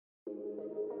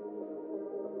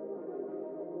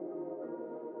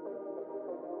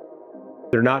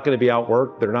They're not going to be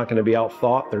outworked. They're not going to be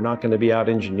outthought. They're not going to be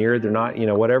out-engineered. They're not,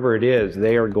 whatever it is,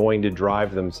 they are going to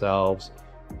drive themselves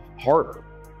harder.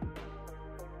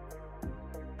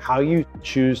 How you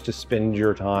choose to spend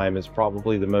your time is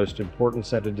probably the most important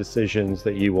set of decisions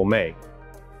that you will make.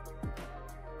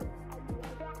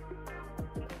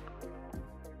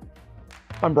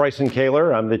 I'm Bryson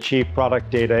Koehler. I'm the Chief Product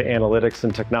Data Analytics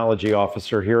and Technology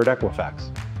Officer here at Equifax.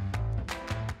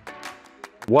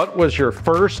 What was your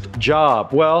first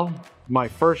job? Well, my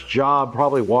first job,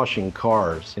 probably washing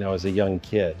cars, as a young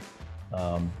kid.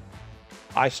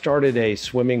 I started a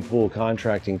swimming pool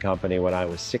contracting company when I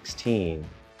was 16,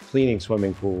 cleaning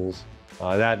swimming pools.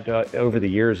 That over the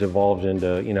years evolved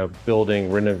into,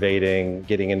 building, renovating,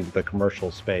 getting into the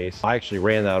commercial space. I actually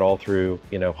ran that all through,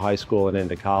 high school and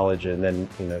into college, and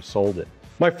then, sold it.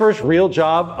 My first real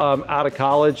job out of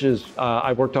college is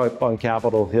I worked up on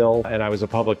Capitol Hill, and I was a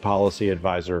public policy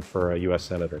advisor for a U.S.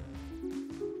 Senator.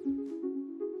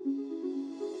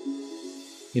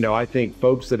 I think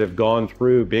folks that have gone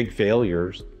through big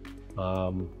failures,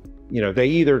 they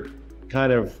either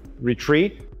kind of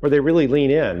retreat or they really lean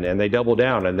in and they double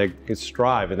down and they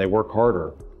strive and they work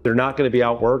harder. They're not going to be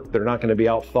outworked. They're not going to be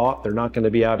outthought. They're not going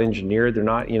to be out-engineered. They're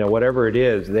not, whatever it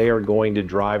is, they are going to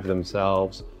drive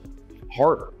themselves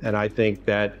harder. And I think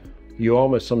that you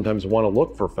almost sometimes want to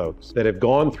look for folks that have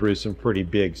gone through some pretty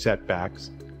big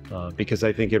setbacks because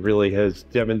I think it really has,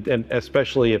 and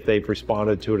especially if they've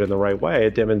responded to it in the right way,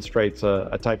 it demonstrates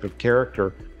a type of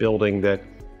character building that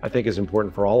I think is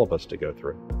important for all of us to go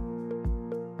through.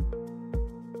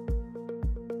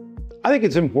 I think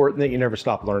it's important that you never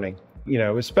stop learning,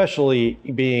 especially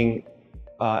being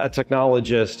a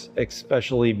technologist,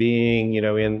 especially being,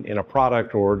 in a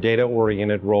product or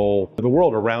data-oriented role. The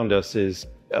world around us is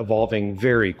evolving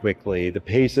very quickly. The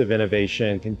pace of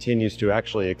innovation continues to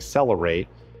actually accelerate,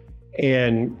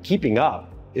 and keeping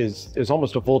up is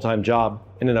almost a full-time job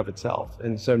in and of itself.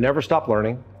 And so never stop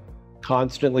learning.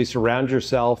 Constantly surround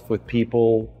yourself with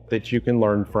people that you can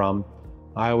learn from.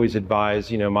 I always advise,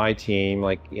 my team,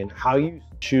 how you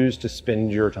choose to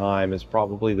spend your time is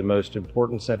probably the most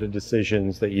important set of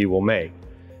decisions that you will make.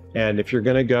 And if you're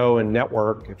going to go and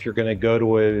network, if you're going to go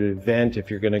to an event,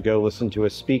 if you're going to go listen to a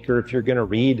speaker, if you're going to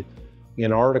read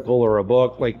an article or a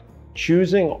book,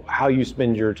 choosing how you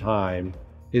spend your time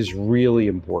is really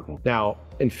important. Now,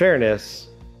 in fairness,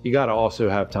 you got to also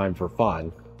have time for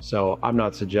fun. So I'm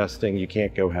not suggesting you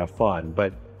can't go have fun,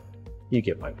 but you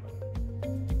get my point.